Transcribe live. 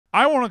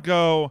I want to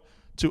go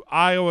to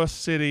Iowa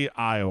City,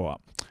 Iowa.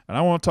 And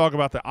I want to talk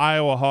about the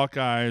Iowa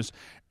Hawkeyes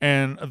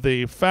and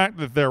the fact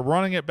that they're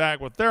running it back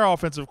with their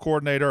offensive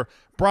coordinator,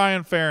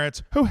 Brian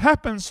Ferentz, who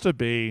happens to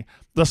be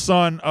the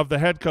son of the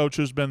head coach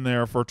who's been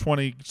there for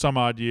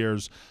 20-some-odd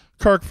years,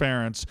 Kirk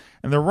Ferentz.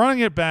 And they're running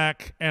it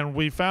back, and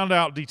we found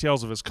out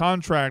details of his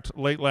contract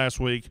late last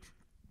week.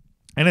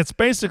 And it's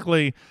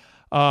basically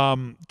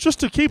just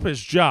to keep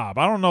his job.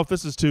 I don't know if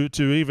this is to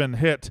even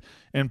hit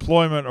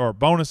employment or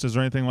bonuses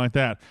or anything like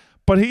that.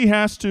 But he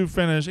has to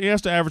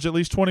average at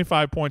least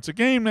 25 points a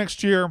game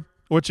next year,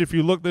 which if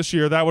you look this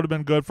year, that would have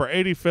been good for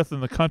 85th in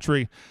the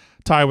country,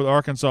 tied with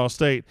Arkansas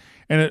State.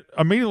 And it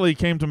immediately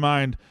came to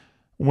mind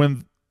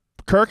when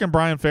Kirk and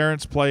Brian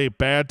Ferentz play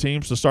bad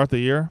teams to start the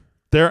year,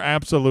 they're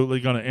absolutely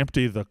going to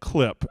empty the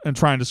clip and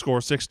trying to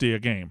score 60 a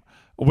game,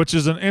 which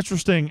is an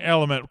interesting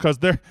element because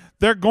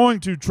they're going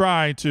to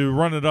try to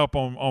run it up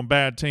on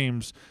bad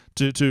teams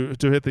to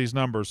hit these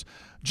numbers.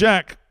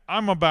 Jack,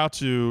 I'm about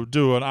to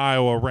do an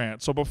Iowa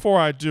rant, so before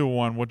I do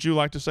one, would you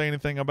like to say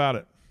anything about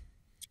it?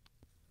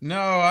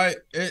 No,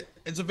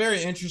 it's a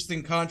very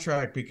interesting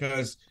contract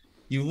because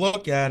you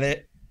look at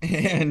it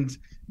and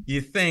you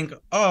think,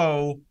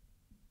 oh,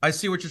 I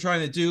see what you're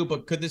trying to do,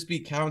 but could this be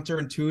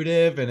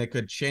counterintuitive and it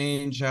could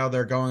change how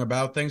they're going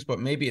about things? But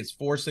maybe it's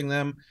forcing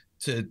them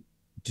to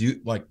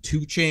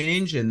to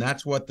change, and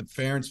that's what the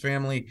Ferentz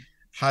family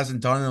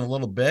hasn't done in a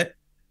little bit.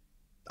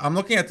 I'm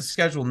looking at the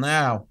schedule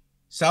now.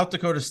 South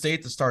Dakota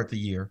State to start the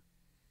year.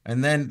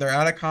 And then their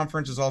out of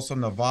conference is also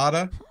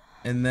Nevada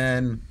and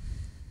then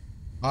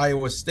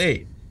Iowa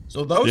State.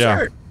 So those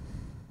are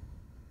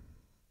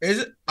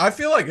I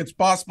feel like it's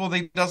possible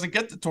they doesn't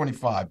get to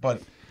 25,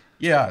 but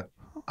yeah,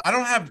 I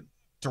don't have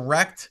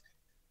direct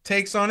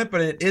takes on it,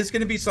 but it is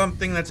going to be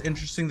something that's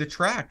interesting to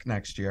track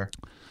next year.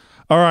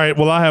 All right,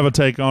 well, I have a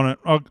take on it.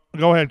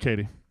 Go ahead,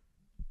 Katie.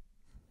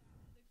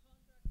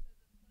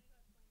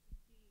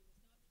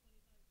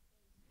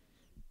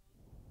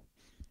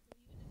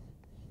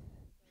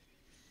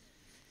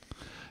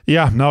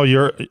 Yeah, no,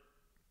 you're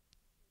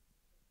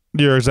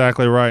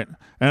exactly right.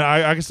 And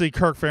I can see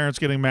Kirk Ferentz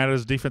getting mad at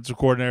his defensive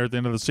coordinator at the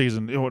end of the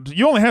season.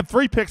 You only had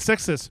 3 pick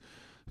sixes.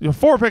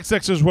 4 pick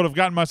sixes would have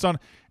gotten my son.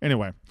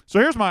 Anyway, so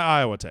here's my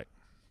Iowa take.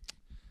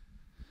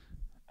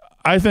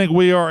 I think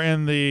we are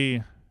in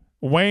the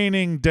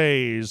waning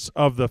days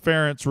of the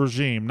Ferentz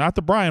regime, not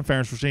the Brian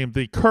Ferentz regime,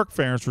 the Kirk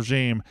Ferentz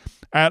regime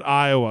at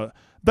Iowa.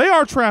 They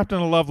are trapped in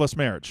a loveless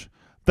marriage.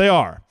 They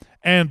are.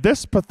 And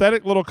this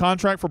pathetic little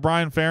contract for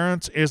Brian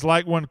Ferentz is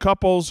like when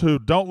couples who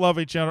don't love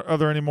each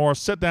other anymore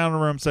sit down in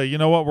a room and say, you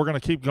know what, we're going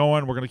to keep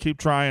going. We're going to keep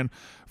trying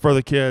for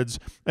the kids.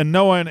 And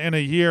knowing in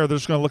a year they're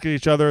just going to look at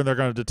each other and they're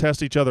going to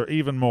detest each other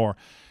even more.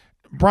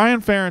 Brian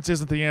Ferentz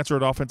isn't the answer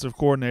at offensive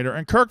coordinator.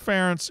 And Kirk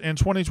Ferentz in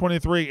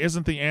 2023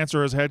 isn't the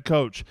answer as head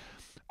coach.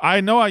 I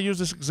know I use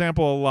this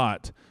example a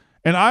lot.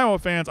 And Iowa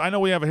fans, I know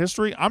we have a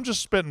history. I'm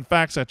just spitting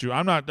facts at you.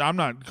 I'm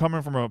not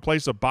coming from a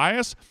place of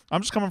bias.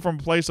 I'm just coming from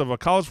a place of a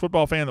college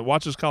football fan that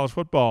watches college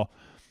football.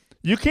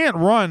 You can't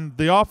run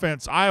the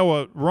offense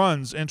Iowa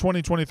runs in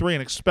 2023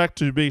 and expect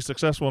to be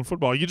successful in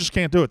football. You just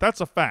can't do it.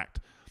 That's a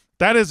fact.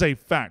 That is a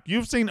fact.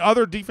 You've seen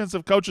other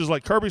defensive coaches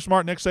like Kirby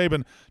Smart, Nick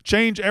Saban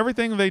change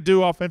everything they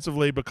do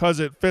offensively because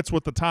it fits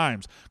with the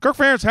times. Kirk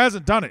Ferentz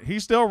hasn't done it. He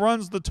still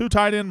runs the 2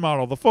 tight end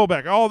model, the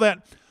fullback, all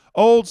that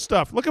old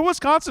stuff. Look at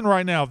Wisconsin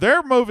right now.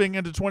 They're moving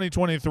into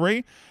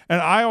 2023,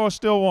 and Iowa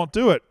still won't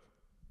do it.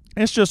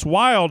 It's just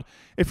wild.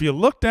 If you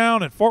look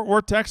down at Fort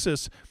Worth,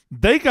 Texas,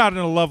 they got in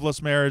a loveless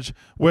marriage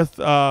with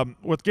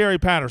Gary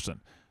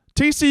Patterson.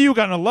 TCU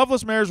got in a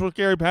loveless marriage with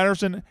Gary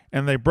Patterson,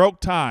 and they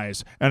broke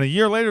ties. And a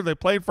year later, they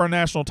played for a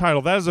national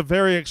title. That is a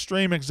very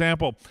extreme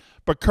example.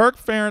 But Kirk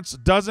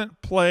Ferentz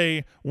doesn't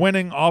play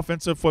winning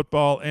offensive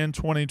football in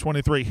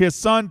 2023. His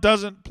son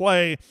doesn't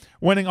play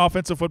winning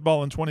offensive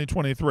football in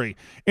 2023.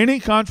 Any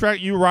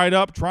contract you write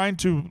up trying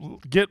to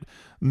get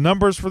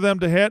numbers for them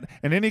to hit,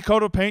 and any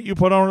coat of paint you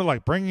put on it,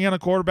 like bringing in a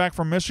quarterback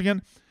from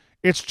Michigan,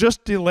 it's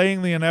just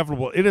delaying the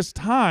inevitable. It is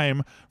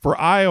time for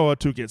Iowa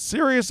to get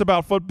serious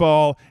about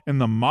football in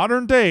the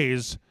modern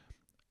days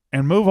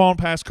and move on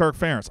past Kirk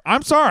Ferentz.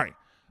 I'm sorry.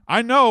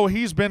 I know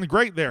he's been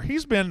great there.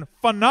 He's been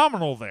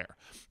phenomenal there.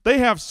 They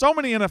have so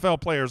many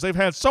NFL players. They've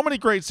had so many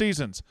great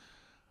seasons.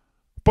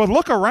 But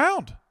look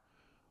around.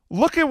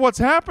 Look at what's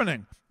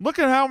happening. Look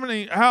at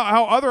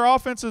how other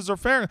offenses are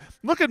faring.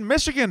 Look at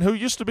Michigan, who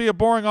used to be a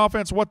boring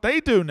offense, what they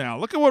do now.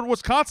 Look at what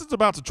Wisconsin's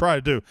about to try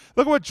to do.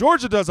 Look at what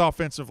Georgia does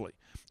offensively.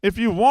 If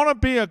you want to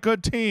be a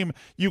good team,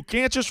 you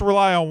can't just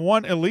rely on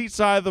one elite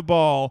side of the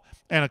ball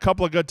and a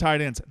couple of good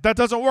tight ends. That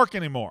doesn't work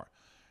anymore.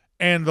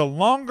 And the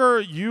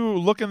longer you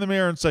look in the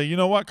mirror and say, you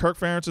know what, Kirk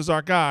Ferentz is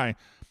our guy,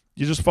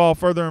 you just fall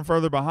further and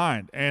further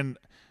behind. And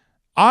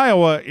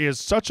Iowa is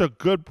such a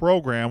good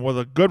program with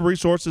a good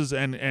resources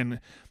and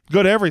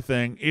good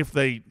everything. If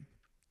they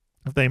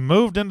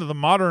moved into the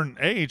modern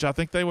age, I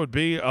think they would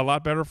be a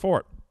lot better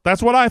for it.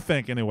 That's what I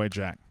think anyway,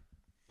 Jack.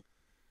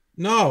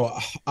 No,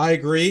 I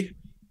agree.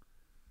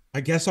 I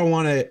guess I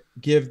want to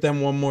give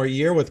them one more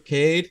year with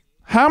Cade.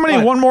 How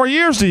many one more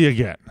years do you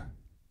get?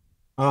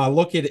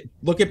 Look at it.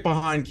 Look at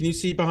behind. Can you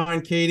see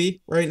behind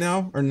Katie right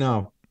now or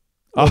no?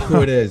 Look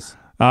who it is.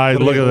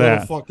 Look at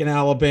that. Fucking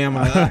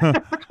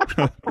Alabama.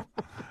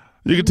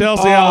 You can tell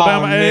it's the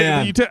Alabama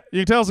A. You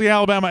can tell it's the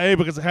Alabama A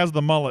because it has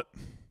the mullet.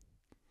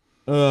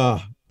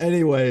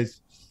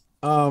 Anyways,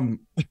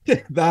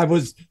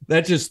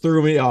 that just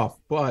threw me off.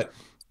 But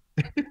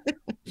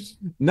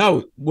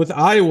no, with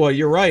Iowa,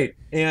 you're right.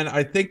 And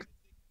I think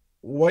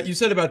what you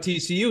said about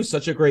TCU is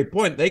such a great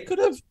point. They could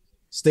have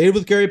stayed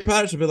with Gary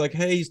Patterson, be like,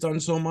 hey, he's done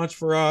so much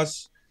for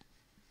us.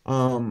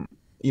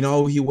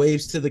 He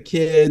waves to the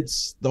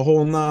kids, the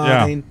whole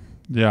nine.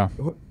 Yeah.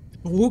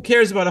 Who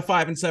cares about a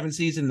 5-7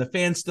 season? The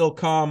fans still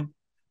come.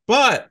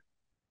 But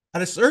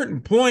at a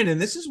certain point,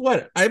 and this is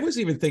what I was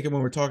even thinking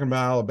when we're talking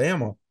about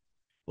Alabama,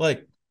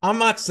 like, I'm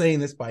not saying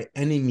this by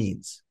any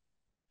means,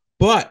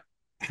 but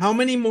how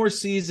many more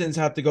seasons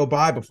have to go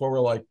by before we're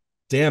like,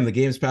 damn, the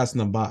game's passing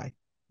them by?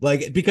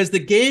 Like, because the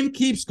game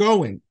keeps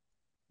going.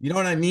 You know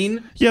what I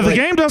mean? Yeah, the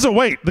game doesn't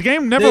wait. The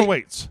game never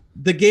waits.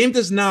 The game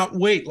does not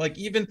wait. Like,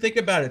 even think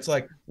about it. It's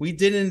like we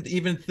didn't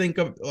even think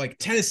of, like,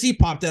 Tennessee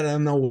popped out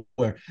of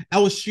nowhere.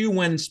 LSU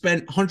went and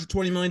spent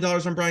 $120 million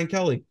on Brian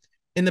Kelly.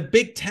 In the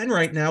Big Ten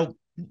right now,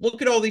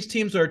 look at all these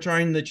teams that are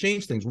trying to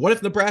change things. What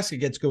if Nebraska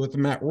gets good with the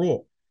Matt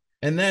Rule?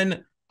 And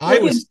then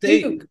Iowa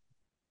State. Duke.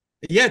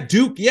 Yeah,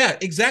 Duke. Yeah,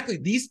 exactly.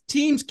 These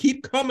teams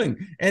keep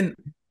coming. And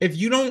if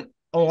you don't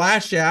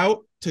lash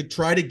out to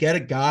try to get a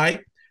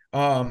guy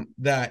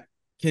that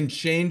can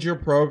change your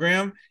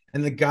program,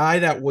 and the guy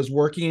that was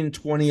working in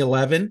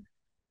 2011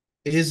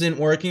 isn't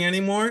working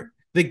anymore,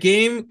 the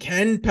game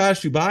can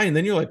pass you by. And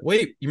then you're like,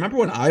 wait, you remember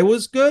when I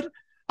was good?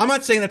 I'm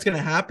not saying that's going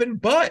to happen,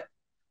 but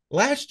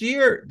last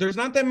year, there's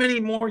not that many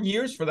more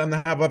years for them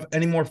to have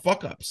any more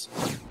fuck-ups.